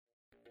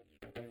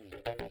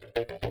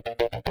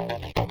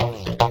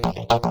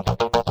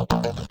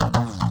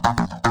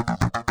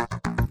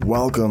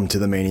Welcome to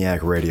the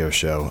MAINEiac radio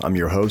show. I'm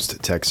your host,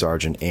 Tech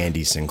Sergeant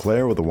Andy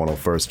Sinclair with the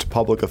 101st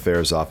Public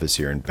Affairs Office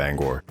here in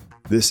Bangor.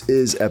 This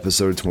is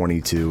episode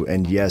 22,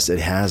 and yes, it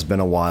has been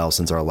a while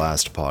since our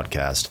last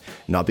podcast.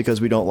 Not because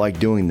we don't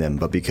like doing them,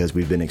 but because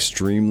we've been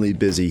extremely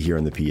busy here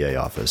in the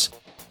PA office.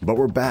 But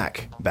we're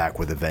back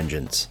with a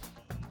vengeance.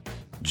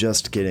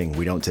 Just kidding,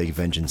 we don't take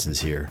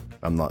vengeances here.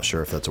 I'm not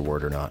sure if that's a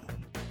word or not.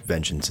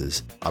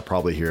 Vengeances. I'll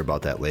probably hear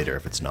about that later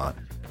if it's not.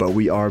 But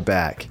we are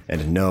back,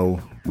 and no,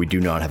 we do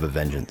not have a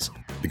vengeance.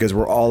 Because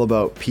we're all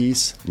about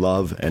peace,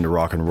 love, and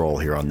rock and roll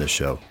here on this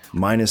show.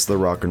 Minus the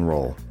rock and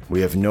roll.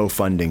 We have no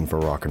funding for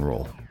rock and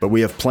roll. But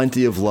we have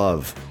plenty of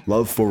love.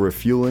 Love for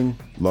refueling,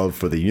 love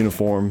for the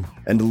uniform,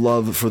 and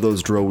love for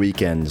those drill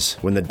weekends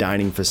when the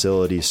dining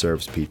facility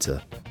serves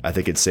pizza. I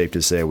think it's safe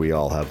to say we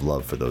all have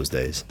love for those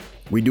days.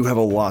 We do have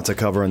a lot to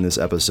cover in this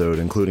episode,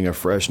 including a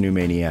fresh new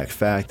MAINEiac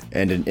fact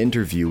and an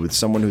interview with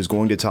someone who's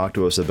going to talk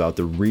to us about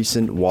the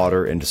recent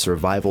water and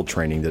survival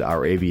training that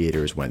our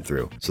aviators went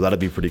through. So that'll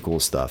be pretty cool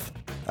stuff.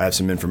 I have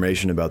some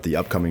information about the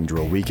upcoming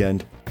drill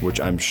weekend,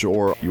 which I'm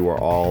sure you are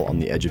all on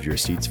the edge of your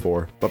seats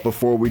for. But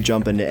before we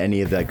jump into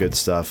any of that good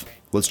stuff,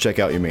 let's check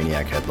out your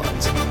MAINEiac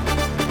headlines.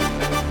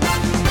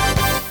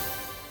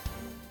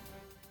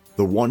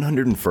 The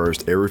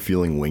 101st Air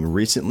Refueling Wing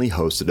recently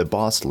hosted a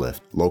boss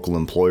lift. Local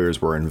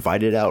employers were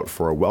invited out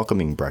for a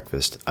welcoming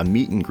breakfast, a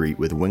meet and greet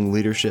with wing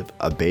leadership,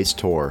 a base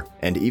tour,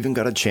 and even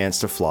got a chance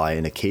to fly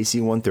in a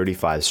KC-135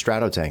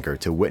 Stratotanker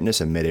to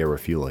witness a mid-air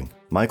refueling.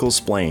 Michael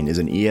Splain is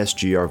an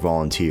ESGR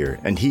volunteer,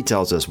 and he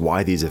tells us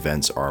why these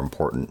events are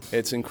important.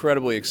 It's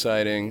incredibly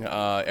exciting.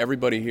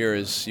 Everybody here,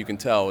 as you can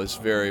tell, is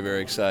very,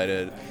 very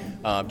excited.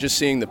 Just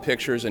seeing the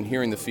pictures and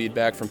hearing the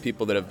feedback from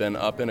people that have been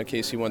up in a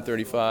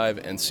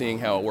KC-135 and seeing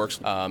how it works,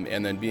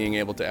 and then being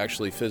able to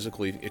actually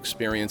physically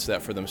experience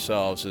that for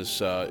themselves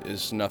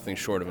is nothing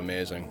short of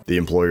amazing. The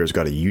employers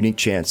got a unique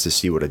chance to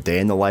see what a day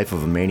in the life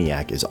of a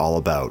MAINEiac is all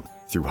about.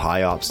 Through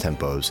high ops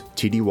tempos,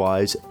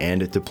 TDYs,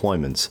 and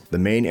deployments, the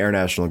Maine Air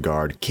National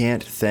Guard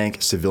can't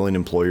thank civilian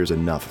employers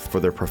enough for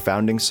their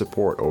profounding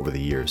support over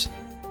the years.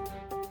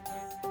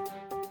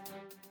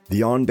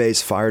 The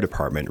on-base fire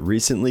department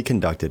recently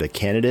conducted a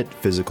candidate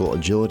physical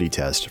agility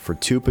test for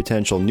 2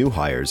 potential new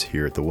hires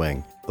here at the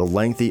wing. The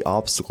lengthy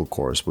obstacle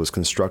course was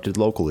constructed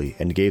locally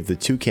and gave the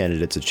 2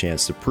 candidates a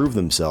chance to prove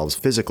themselves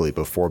physically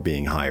before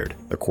being hired.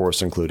 The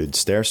course included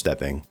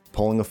stair-stepping,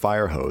 pulling a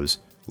fire hose,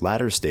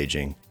 ladder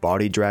staging,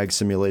 body drag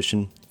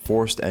simulation,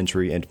 forced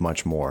entry, and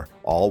much more,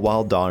 all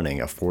while donning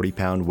a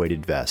 40-pound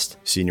weighted vest.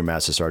 Senior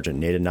Master Sergeant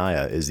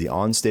MAINEiac is the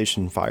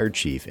on-station fire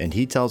chief, and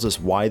he tells us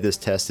why this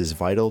test is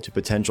vital to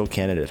potential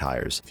candidate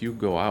hires. If you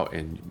go out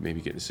and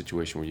maybe get in a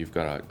situation where you've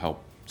got to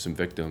help some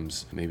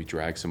victims, maybe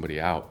drag somebody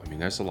out, I mean,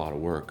 that's a lot of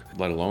work,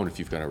 let alone if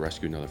you've got to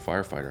rescue another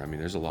firefighter. I mean,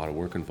 there's a lot of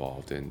work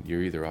involved, and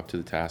you're either up to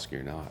the task or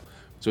you're not.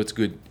 So it's a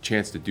good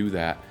chance to do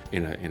that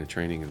in a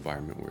training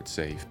environment where it's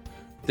safe.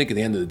 I think at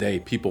the end of the day,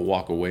 people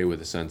walk away with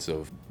a sense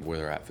of where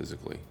they're at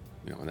physically,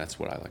 and that's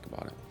what I like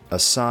about it.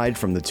 Aside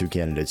from the 2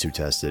 candidates who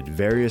tested,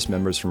 various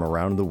members from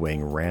around the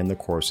wing ran the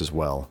course as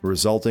well,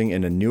 resulting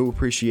in a new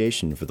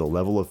appreciation for the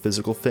level of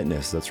physical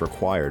fitness that's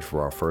required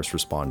for our first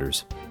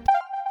responders.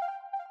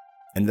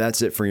 And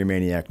that's it for your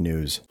MAINEiac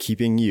news,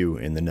 keeping you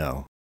in the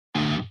know.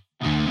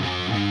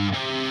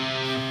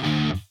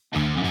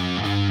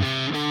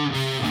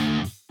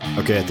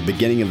 Okay, at the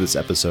beginning of this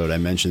episode, I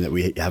mentioned that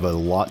we have a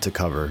lot to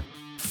cover.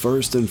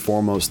 First and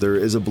foremost, there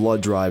is a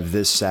blood drive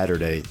this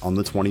Saturday on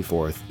the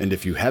 24th, and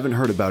if you haven't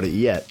heard about it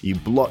yet, you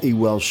bloody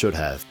well should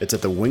have. It's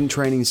at the Wing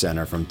Training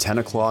Center from 10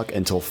 o'clock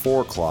until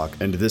 4 o'clock,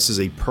 and this is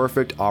a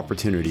perfect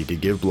opportunity to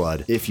give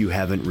blood if you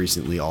haven't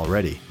recently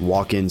already.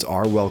 Walk-ins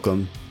are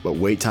welcome, but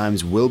wait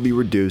times will be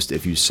reduced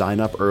if you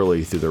sign up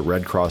early through the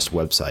Red Cross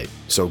website.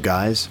 So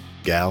guys,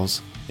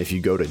 gals, if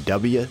you go to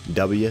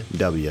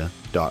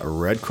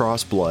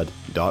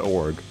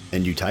www.redcrossblood.org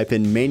and you type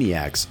in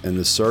MAINEiacs in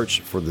the search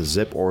for the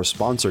zip or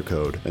sponsor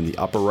code in the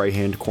upper right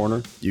hand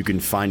corner, you can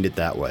find it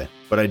that way.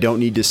 But I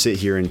don't need to sit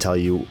here and tell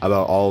you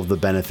about all of the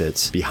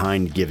benefits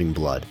behind giving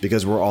blood,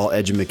 because we're all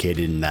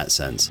educated in that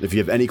sense. If you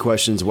have any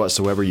questions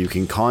whatsoever, you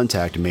can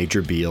contact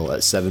Major Beal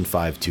at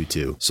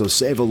 7522. So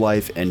save a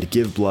life and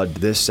give blood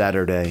this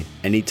Saturday,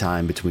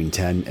 anytime between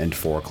 10 and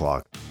 4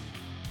 o'clock.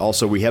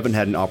 Also, we haven't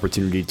had an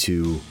opportunity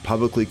to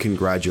publicly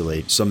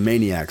congratulate some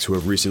MAINEiacs who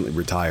have recently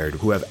retired,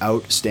 who have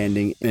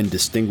outstanding and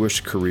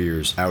distinguished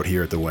careers out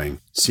here at the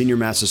wing. Senior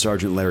Master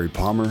Sergeant Larry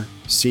Palmer,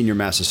 Senior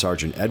Master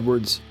Sergeant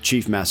Edwards,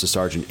 Chief Master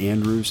Sergeant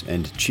Andrews,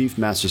 and Chief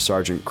Master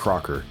Sergeant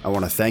Crocker. I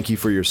want to thank you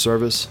for your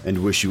service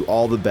and wish you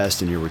all the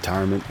best in your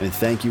retirement, and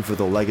thank you for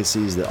the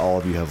legacies that all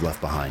of you have left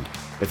behind.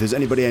 If there's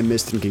anybody I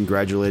missed in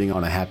congratulating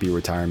on a happy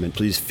retirement,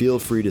 please feel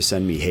free to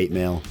send me hate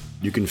mail.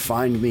 You can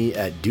find me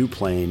at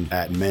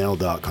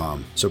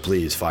duplain@mail.com, so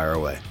please fire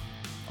away.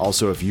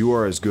 Also, if you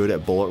are as good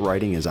at bullet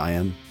writing as I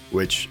am,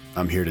 which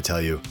I'm here to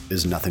tell you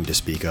is nothing to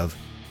speak of,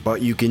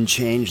 But you can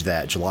change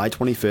that. July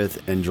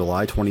 25th and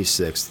July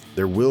 26th,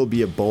 there will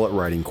be a bullet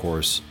riding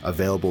course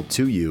available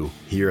to you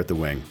here at the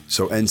wing.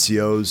 So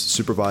NCOs,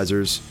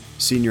 supervisors,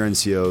 senior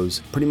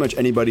NCOs, pretty much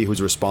anybody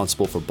who's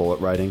responsible for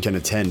bullet riding can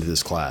attend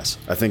this class.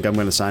 I think I'm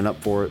going to sign up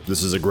for it.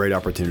 This is a great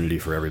opportunity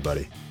for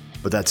everybody.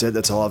 But that's it.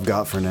 That's all I've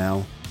got for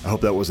now. I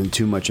hope that wasn't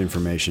too much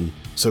information.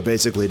 So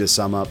basically, to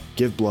sum up,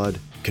 give blood,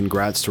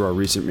 congrats to our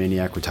recent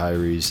MAINEiac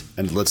retirees,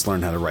 and let's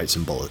learn how to write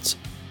some bullets.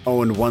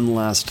 Oh, and one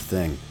last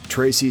thing.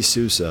 Tracy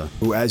Sousa,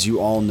 who as you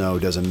all know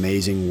does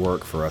amazing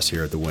work for us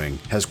here at the wing,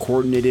 has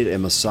coordinated a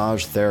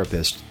massage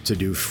therapist to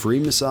do free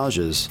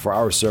massages for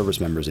our service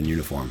members in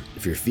uniform.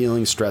 If you're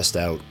feeling stressed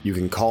out, you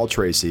can call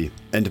Tracy,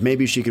 and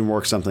maybe she can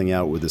work something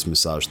out with this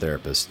massage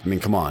therapist. I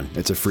mean, come on,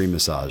 it's a free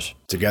massage.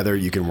 Together,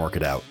 you can work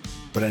it out.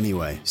 But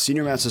anyway,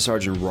 Senior Master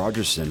Sergeant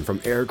Rogerson from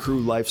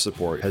Aircrew Life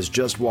Support has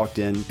just walked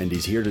in, and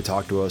he's here to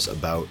talk to us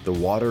about the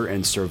water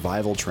and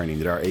survival training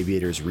that our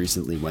aviators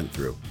recently went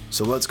through.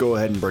 So let's go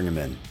ahead and bring him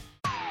in.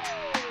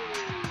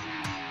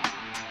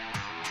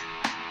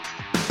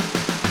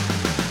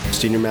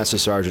 Senior Master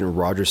Sergeant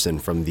Rogerson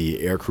from the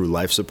Aircrew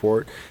Life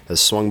Support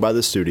has swung by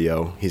the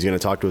studio. He's going to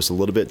talk to us a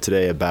little bit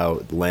today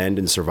about land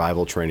and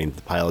survival training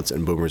the pilots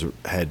and boomers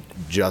had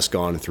just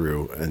gone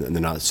through in the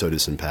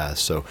not-so-distant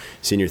past. So,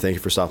 Senior, thank you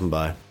for stopping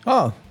by.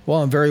 Oh,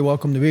 well, I'm very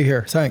welcome to be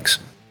here. Thanks.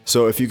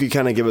 So if you could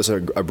kind of give us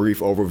a brief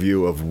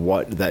overview of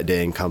what that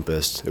day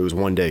encompassed. It was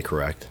one day,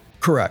 correct?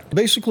 Correct.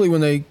 Basically, when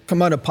they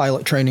come out of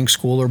pilot training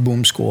school or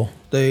boom school,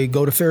 they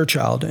go to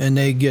Fairchild and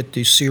they get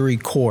the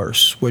SERI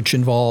course, which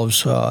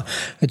involves,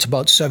 it's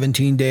about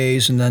 17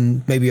 days and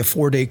then maybe a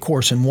 4-day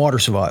course in water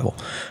survival.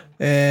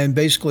 And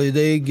basically,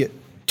 they get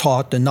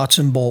taught the nuts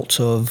and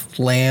bolts of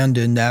land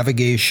and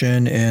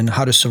navigation and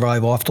how to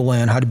survive off the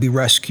land, how to be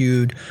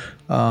rescued,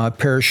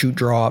 parachute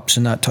drops,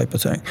 and that type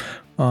of thing.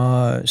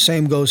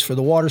 Same goes for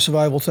the water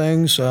survival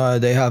things.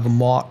 They have a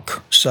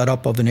mock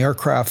setup of an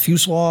aircraft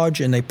fuselage,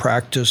 and they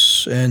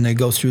practice and they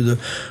go through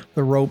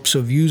the ropes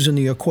of using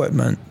the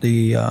equipment,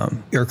 the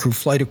aircrew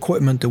flight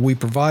equipment that we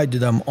provide to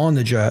them on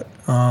the jet.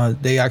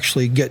 They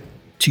actually get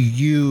to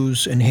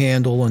use and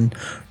handle and,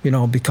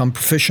 become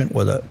proficient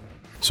with it.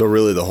 So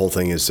really the whole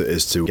thing is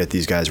to get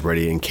these guys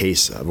ready in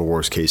case of a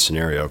worst case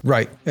scenario.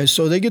 Right. And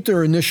so they get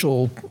their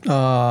initial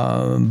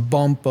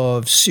bump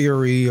of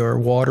SERI or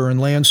water and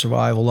land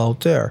survival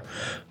out there.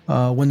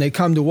 When they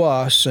come to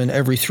us, and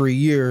every 3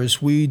 years,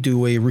 we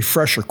do a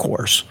refresher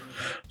course.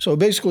 So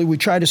basically we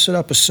try to set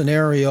up a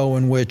scenario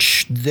in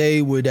which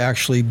they would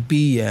actually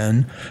be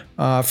in.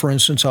 For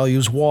instance, I'll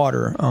use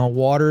water.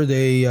 Water,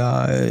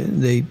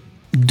 they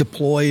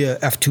deploy a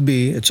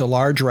F2B. It's a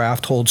large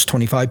raft, holds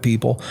 25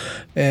 people,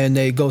 and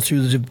they go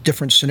through the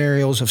different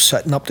scenarios of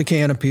setting up the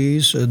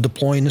canopies,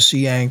 deploying the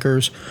sea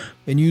anchors,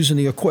 and using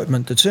the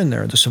equipment that's in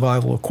there, the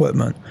survival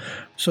equipment.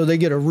 So they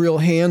get a real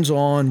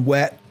hands-on,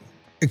 wet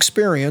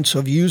experience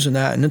of using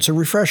that, and it's a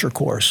refresher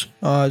course.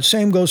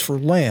 Same goes for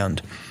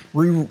land.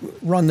 We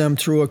run them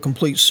through a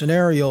complete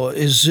scenario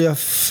as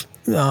if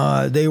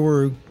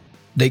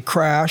they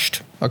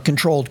crashed, a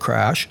controlled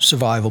crash,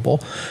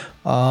 survivable,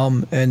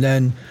 and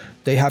then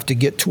they have to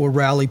get to a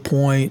rally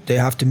point. They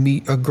have to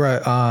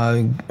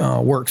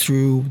work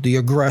through the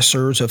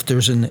aggressors if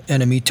there's an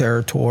enemy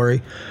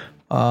territory.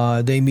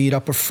 They meet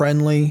up a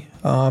friendly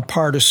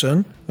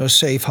partisan, a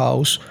safe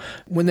house.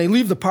 When they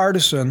leave the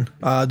partisan,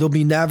 they'll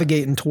be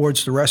navigating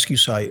towards the rescue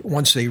site.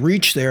 Once they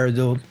reach there,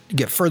 they'll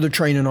get further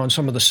training on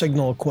some of the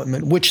signal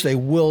equipment, which they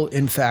will,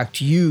 in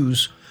fact,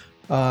 use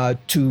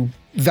to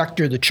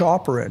vector the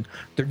chopper in.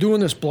 They're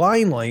doing this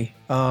blindly.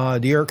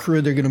 The air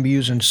crew, they're going to be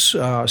using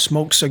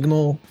smoke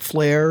signal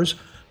flares.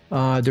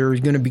 They're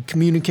going to be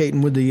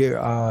communicating with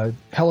the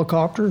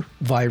helicopter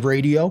via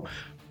radio,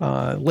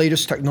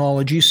 latest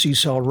technology,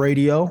 C-cell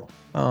radio.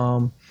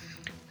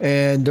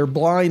 And they're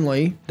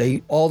blindly,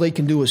 all they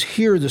can do is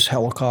hear this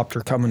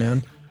helicopter coming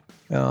in,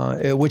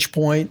 at which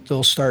point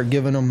they'll start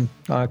giving them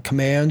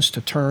commands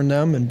to turn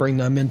them and bring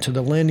them into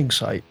the landing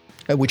site,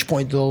 at which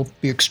point they'll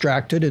be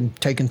extracted and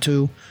taken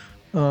to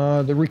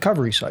the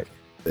recovery site.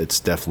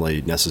 It's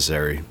definitely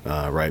necessary,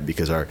 right?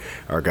 Because our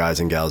guys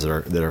and gals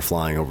that are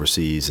flying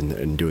overseas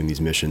and doing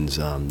these missions,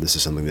 this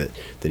is something that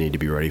they need to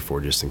be ready for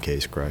just in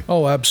case, correct?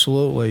 Oh,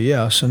 absolutely,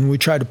 yes. And we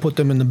try to put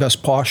them in the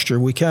best posture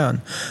we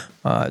can.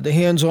 The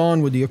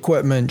hands-on with the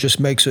equipment just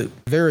makes it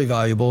very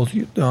valuable,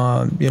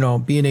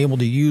 being able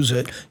to use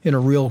it in a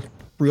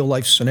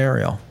real-life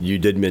scenario. You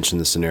did mention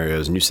the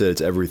scenarios, and you said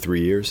it's every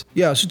 3 years?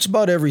 Yes, it's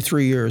about every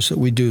 3 years that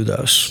we do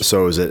this.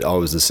 So is it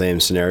always the same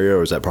scenario,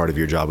 or is that part of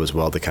your job as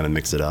well to kind of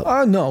mix it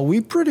up? No,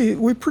 we pretty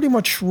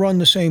much run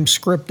the same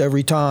script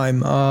every time.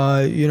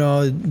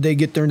 They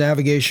get their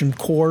navigation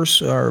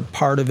course, or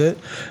part of it.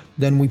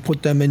 Then we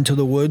put them into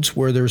the woods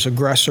where there's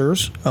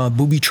aggressors,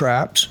 booby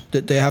traps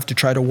that they have to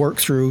try to work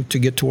through to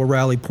get to a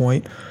rally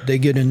point. They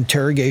get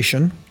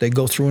interrogation. They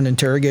go through an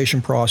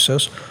interrogation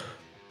process.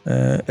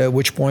 At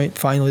which point,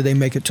 finally, they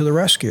make it to the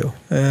rescue.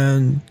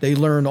 And they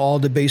learn all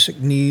the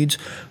basic needs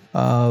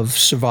of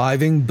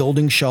surviving,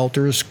 building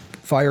shelters,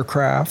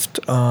 firecraft,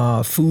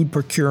 food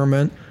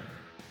procurement,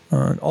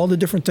 all the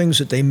different things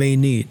that they may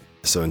need.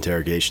 So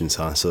interrogations,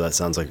 huh? So that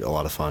sounds like a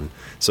lot of fun.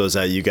 So is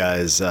that you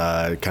guys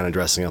kind of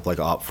dressing up like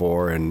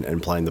Op4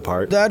 and playing the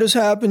part? That has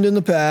happened in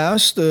the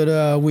past,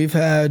 that we've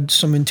had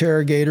some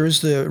interrogators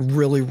that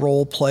really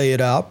role play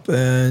it up,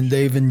 and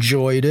they've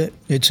enjoyed it.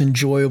 It's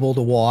enjoyable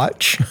to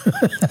watch.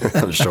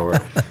 I'm sure.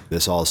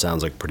 This all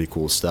sounds like pretty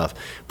cool stuff.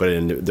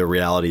 But the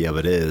reality of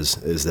it is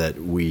that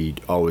we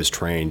always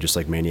train, just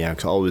like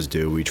MAINEiacs always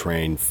do. We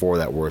train for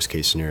that worst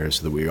case scenario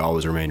so that we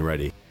always remain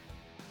ready.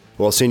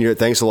 Well, Senior,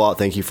 thanks a lot.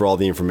 Thank you for all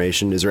the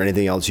information. Is there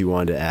anything else you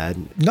wanted to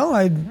add? No,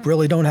 I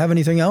really don't have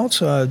anything else.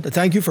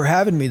 Thank you for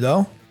having me,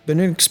 though.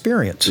 Been an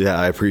experience. Yeah,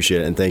 I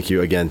appreciate it. And thank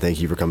you again.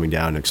 Thank you for coming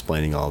down and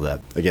explaining all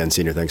that. Again,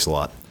 Senior, thanks a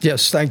lot.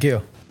 Yes, thank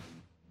you.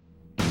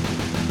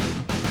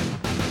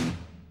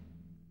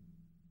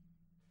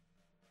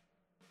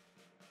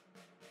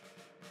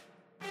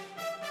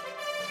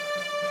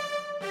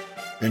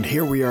 And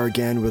here we are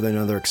again with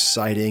another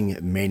exciting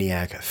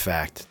MAINEiac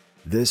fact.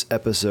 This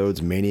episode's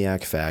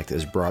MAINEiac fact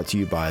is brought to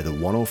you by the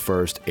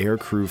 101st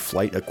Aircrew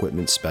Flight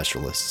Equipment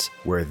Specialists,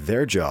 where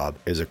their job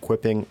is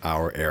equipping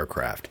our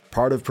aircraft.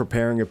 Part of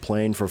preparing a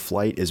plane for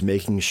flight is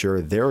making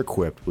sure they're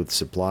equipped with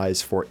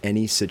supplies for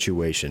any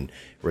situation,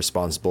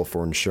 responsible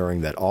for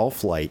ensuring that all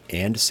flight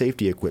and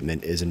safety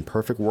equipment is in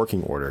perfect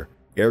working order.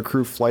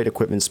 Aircrew Flight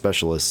Equipment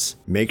Specialists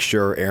make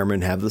sure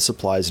airmen have the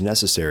supplies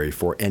necessary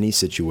for any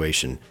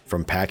situation,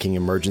 from packing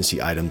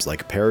emergency items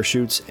like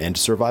parachutes and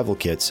survival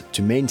kits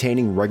to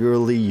maintaining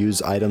regularly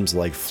used items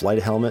like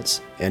flight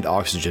helmets and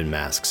oxygen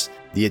masks.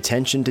 The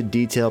attention to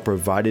detail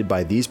provided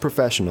by these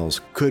professionals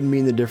could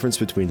mean the difference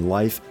between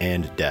life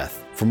and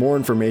death. For more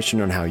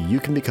information on how you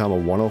can become a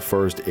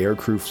 101st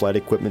Aircrew Flight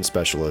Equipment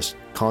Specialist,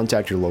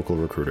 contact your local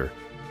recruiter.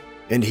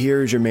 And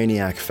here's your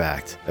MAINEiac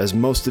fact. As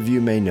most of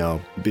you may know,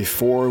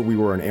 before we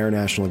were an Air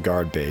National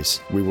Guard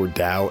base, we were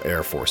Dow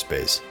Air Force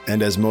Base.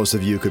 And as most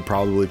of you could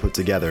probably put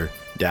together,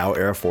 Dow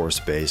Air Force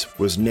Base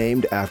was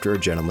named after a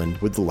gentleman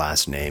with the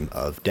last name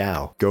of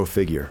Dow. Go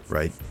figure,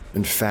 right?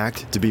 In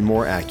fact, to be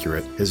more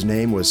accurate, his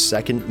name was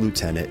Second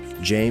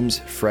Lieutenant James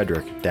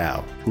Frederick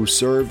Dow, who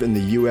served in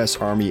the U.S.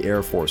 Army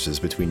Air Forces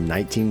between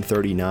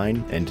 1939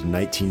 and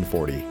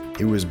 1940.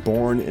 He was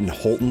born in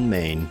Holton,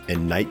 Maine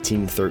in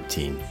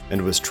 1913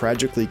 and was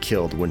tragically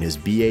killed when his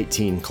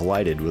B-18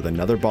 collided with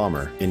another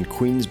bomber in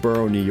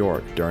Queensboro, New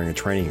York during a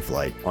training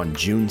flight on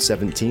June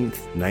 17,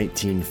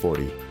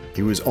 1940.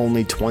 He was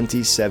only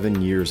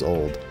 27 years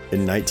old.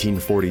 In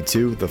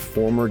 1942, the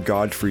former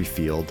Godfrey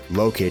Field,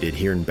 located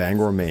here in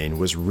Bangor, Maine,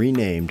 was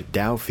renamed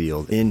Dow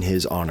Field in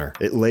his honor.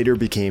 It later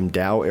became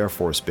Dow Air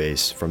Force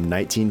Base from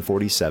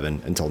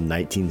 1947 until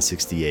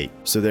 1968.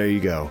 So there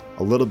you go,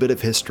 a little bit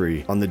of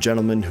history on the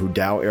gentleman who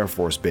Dow Air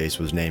Force Base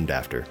was named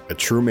after. A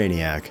true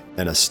MAINEiac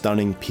and a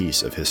stunning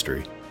piece of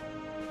history.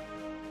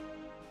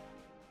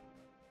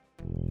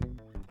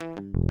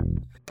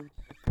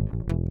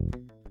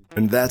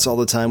 And that's all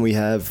the time we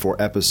have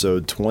for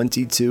episode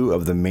 22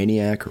 of the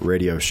MAINEiac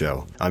Radio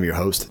Show. I'm your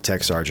host,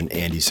 Tech Sergeant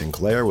Andy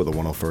Sinclair with the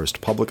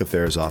 101st Public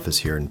Affairs Office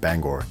here in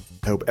Bangor.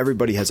 I hope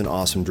everybody has an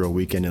awesome drill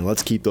weekend, and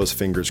let's keep those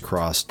fingers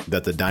crossed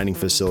that the dining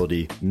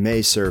facility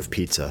may serve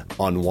pizza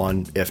on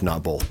one, if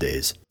not both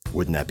days.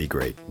 Wouldn't that be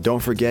great?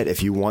 Don't forget,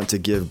 if you want to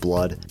give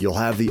blood, you'll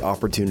have the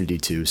opportunity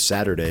to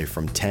Saturday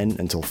from 10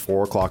 until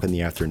 4 o'clock in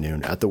the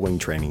afternoon at the Wing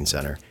Training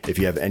Center. If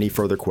you have any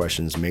further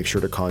questions, make sure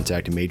to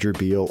contact Major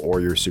Beal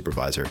or your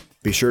supervisor.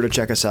 Be sure to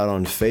check us out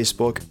on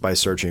Facebook by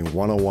searching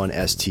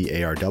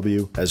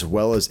 101STARW, as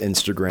well as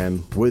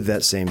Instagram with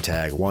that same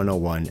tag,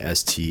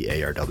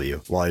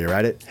 101STARW. While you're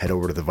at it, head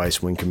over to the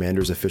Vice Wing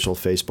Commander's official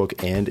Facebook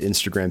and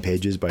Instagram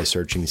pages by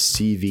searching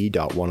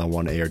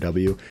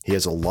CV.101ARW. He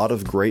has a lot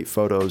of great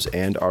photos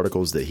and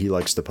articles that he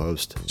likes to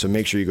post, so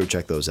make sure you go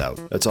check those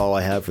out. That's all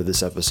I have for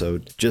this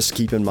episode. Just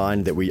keep in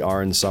mind that we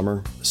are in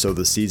summer, so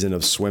the season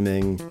of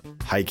swimming,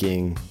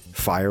 hiking,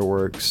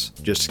 fireworks,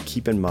 just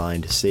keep in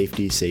mind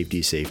safety,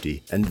 safety,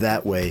 safety. And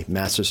that way,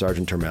 Master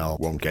Sergeant Termel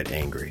won't get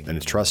angry.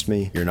 And trust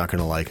me, you're not going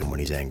to like him when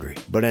he's angry.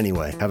 But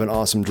anyway, have an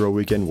awesome drill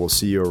weekend. We'll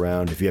see you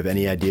around. If you have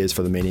any ideas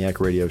for the MAINEiac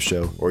Radio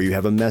Show, or you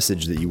have a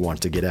message that you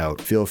want to get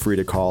out, feel free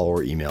to call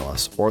or email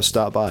us, or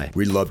stop by.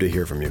 We'd love to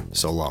hear from you.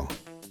 So long.